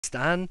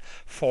than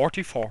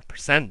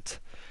 44%.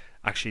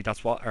 Actually,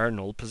 that's what our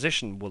null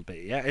position will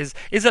be. Yeah, is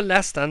it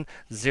less than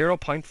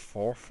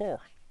 0.44?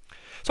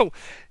 So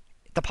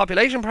the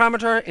population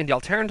parameter in the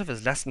alternative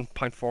is less than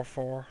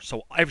 0.44.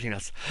 So everything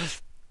that's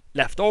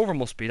left over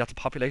must be that the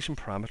population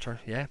parameter,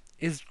 yeah,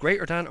 is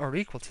greater than or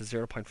equal to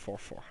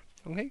 0.44.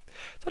 Okay,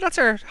 so that's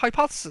our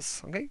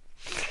hypothesis. Okay,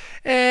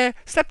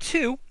 step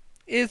 2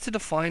 is to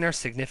define our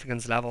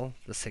significance level.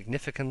 The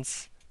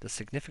significance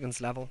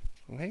level.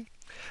 Okay,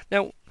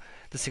 now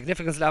the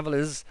significance level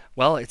is,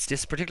 well, it's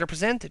this particular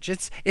percentage.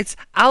 It's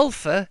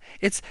alpha.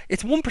 It's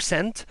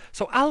 1%.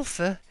 So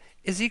alpha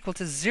is equal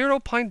to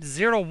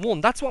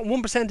 0.01. That's what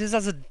 1% is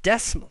as a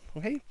decimal.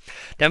 Okay.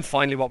 Then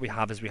finally, what we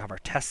have is we have our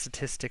test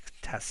statistic.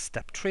 Test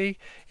step 3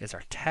 is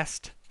our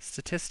test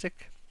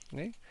statistic.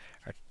 Okay.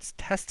 Our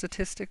test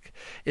statistic.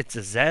 It's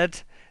a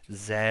z.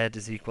 Z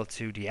is equal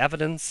to the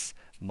evidence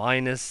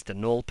minus the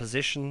null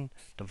position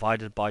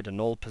divided by the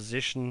null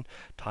position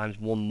times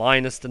 1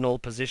 minus the null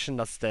position.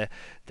 That's the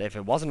if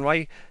it wasn't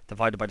right,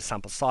 divided by the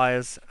sample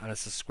size, and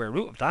it's the square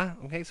root of that.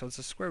 Okay, so it's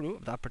the square root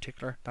of that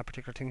particular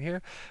thing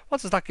here. What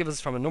does that give us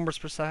from a numbers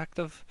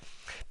perspective?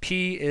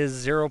 P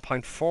is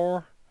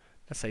 0.4.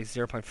 Let's say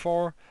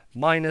 0.4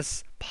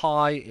 minus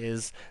pi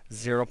is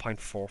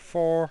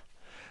 0.44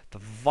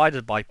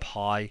 divided by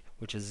pi,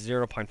 which is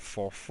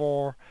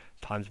 0.44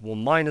 times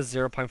 1 minus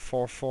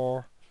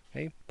 0.44.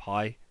 Okay,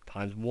 pi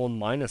times 1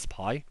 minus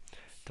pi.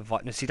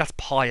 Now see, that's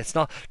pi. It's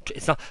not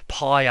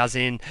pi as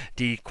in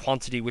the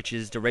quantity which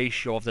is the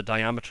ratio of the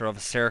diameter of a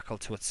circle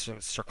to its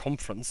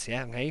circumference.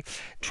 Yeah, okay,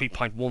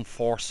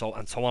 3.14, so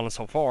and so on and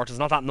so forth. It's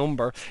not that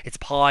number. It's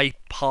pi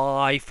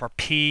for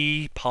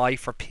p,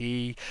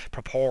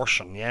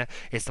 proportion. Yeah,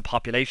 it's the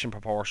population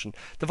proportion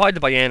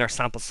divided by n, our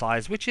sample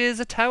size, which is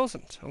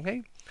 1,000.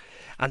 Okay.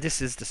 And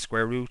this is the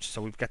square root,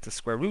 so we've got the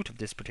square root of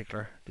this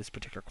particular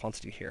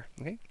quantity here.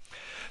 Okay,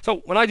 so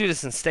when I do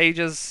this in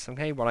stages,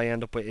 okay, what I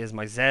end up with is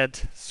my z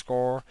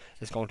score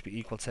is going to be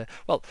equal to,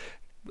 well,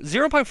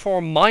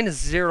 0.4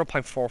 minus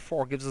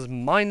 0.44 gives us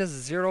minus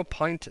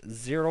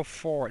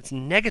 0.04. It's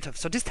negative,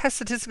 so this test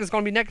statistic is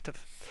going to be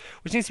negative,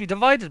 which needs to be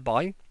divided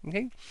by.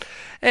 Okay,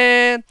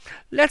 and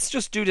let's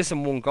just do this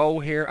in one go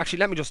here. Actually,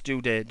 let me just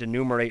do the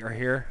numerator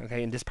here.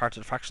 Okay, in this part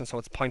of the fraction, so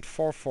it's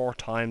 0.44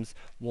 times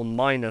 1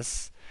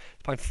 minus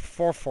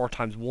 0.44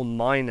 times 1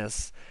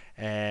 minus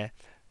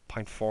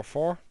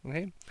 0.44.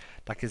 Okay,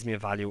 that gives me a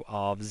value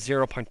of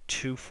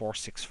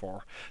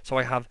 0.2464. So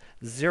I have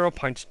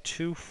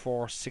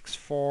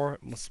 0.2464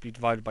 must be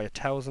divided by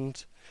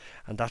 1,000,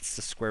 and that's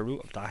the square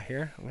root of that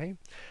here. Okay,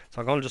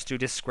 so I'm going to just do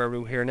this square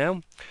root here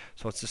now.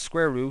 So it's the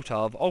square root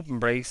of, open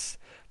brace,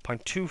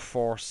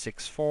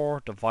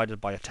 0.2464 divided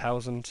by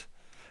 1,000.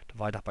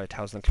 Divide that by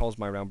 1,000 and close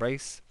my round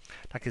brace.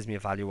 That gives me a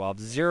value of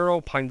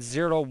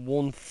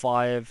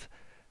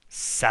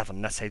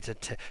 0.0157, let's say,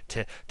 to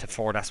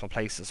 4 decimal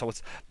places. So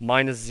it's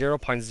minus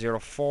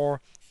 0.04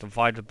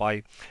 divided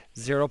by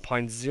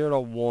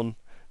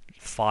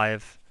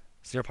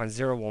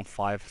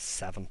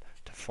 0.0157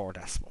 to 4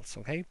 decimals.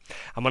 Okay,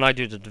 and when I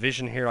do the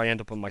division here, I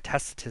end up with my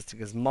test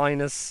statistic is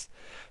minus,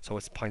 so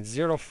it's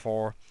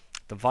 0.04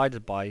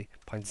 divided by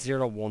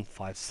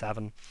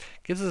 0.0157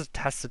 gives us a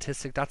test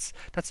statistic that's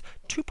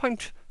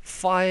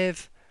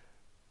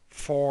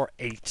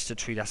 2.548 to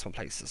 3 decimal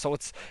places. So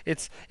it's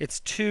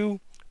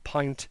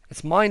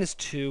minus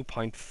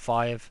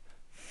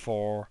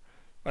 2.54.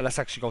 Well, let's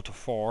actually go to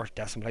 4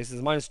 decimal places.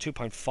 It's minus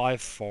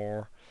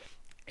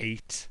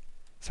 2.548.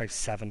 Sorry,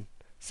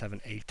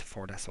 778 to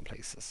 4 decimal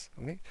places.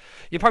 Okay,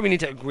 you probably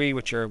need to agree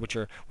with your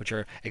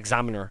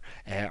examiner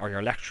or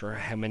your lecturer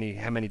how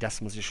many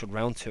decimals you should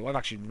round to. I've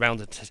actually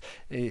rounded to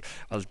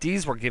well,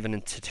 these were given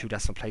into 2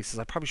 decimal places.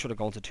 I probably should have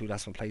gone to 2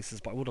 decimal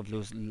places, but I would have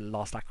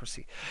lost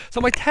accuracy.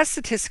 So my test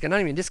statistic, and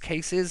anyway, in this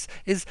case is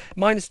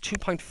minus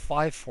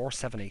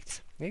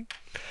 2.5478. Okay,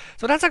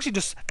 so that's actually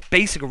just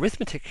basic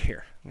arithmetic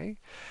here. Okay.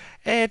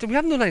 We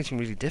haven't done anything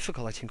really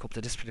difficult, I think, up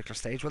to this particular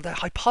stage. Well, the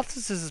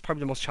hypothesis is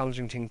probably the most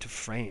challenging thing to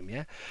frame.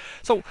 Yeah.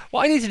 So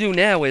what I need to do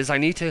now is I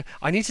need to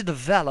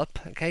develop,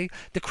 okay,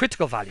 the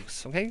critical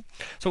values. Okay.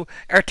 So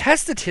our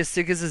test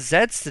statistic is a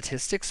z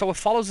statistic, so it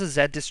follows a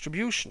z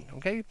distribution.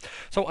 Okay.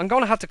 So I'm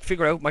going to have to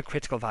figure out my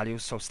critical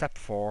values. So step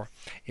 4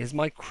 is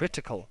my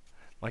critical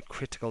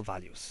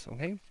values.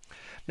 Okay.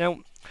 Now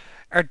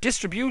our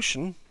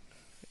distribution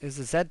is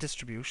a z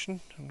distribution.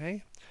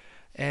 Okay.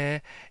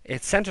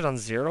 It's centered on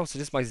 0, so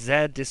this is my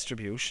z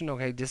distribution.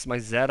 Okay, this is my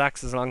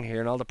z-axis along here,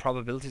 and all the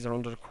probabilities are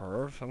under the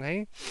curve.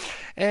 Okay,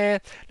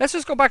 let's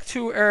just go back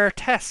to our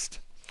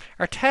test.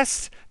 Our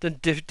test, the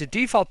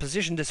default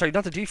position, sorry,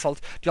 not the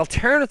default, the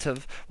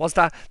alternative was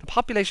that the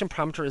population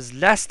parameter is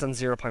less than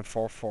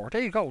 0.44.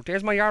 There you go.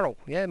 There's my arrow.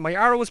 Yeah, my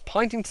arrow is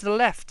pointing to the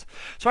left.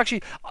 So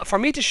actually, for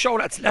me to show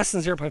that it's less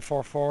than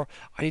 0.44,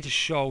 I need to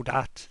show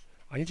that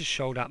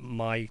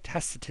my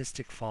test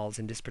statistic falls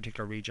in this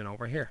particular region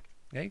over here.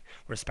 Okay,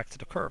 with respect to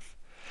the curve.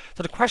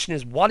 So the question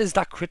is, what is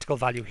that critical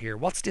value here?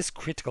 What's this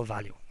critical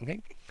value? Okay.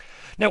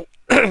 Now,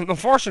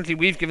 unfortunately,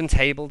 we've given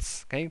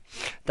tables, okay,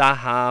 that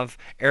have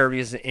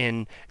areas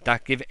in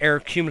that give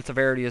cumulative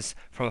areas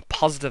from a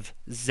positive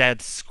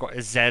Z's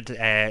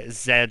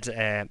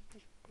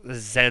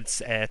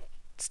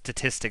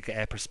statistic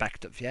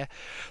perspective. Yeah.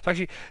 So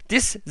actually,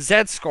 this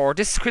Z score,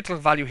 this critical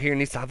value here,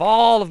 needs to have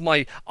all of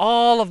my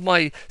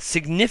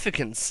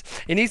significance.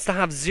 It needs to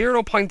have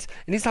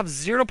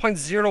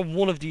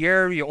 0.01 of the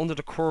area under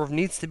the curve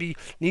needs to be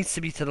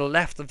to the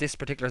left of this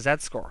particular Z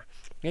score.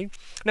 Okay.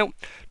 Now,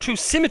 through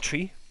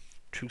symmetry,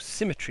 the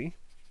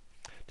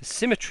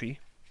symmetry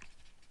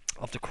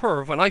of the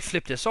curve, when I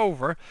flip this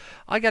over,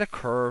 I get a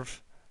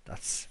curve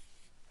that's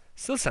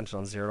still centered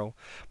on 0,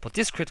 but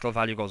this critical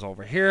value goes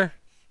over here,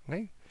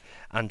 okay,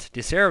 and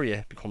this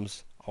area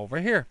becomes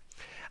over here,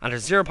 and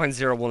there's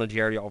 0.01 of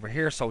the area over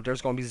here, so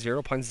there's going to be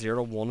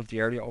 0.01 of the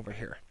area over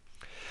here.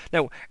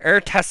 Now,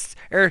 our tests,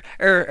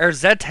 our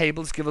Z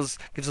tables gives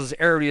us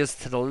areas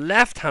to the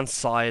left hand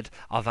side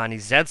of any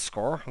Z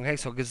score. Okay,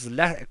 so it gives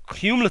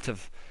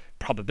cumulative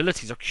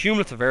probabilities or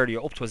cumulative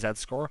area up to a Z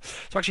score.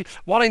 So actually,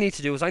 what I need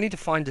to do is I need to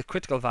find the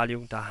critical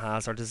value that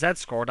has, or the Z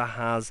score that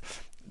has,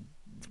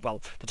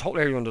 well, the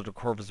total area under the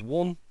curve is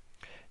 1.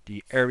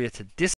 The area to this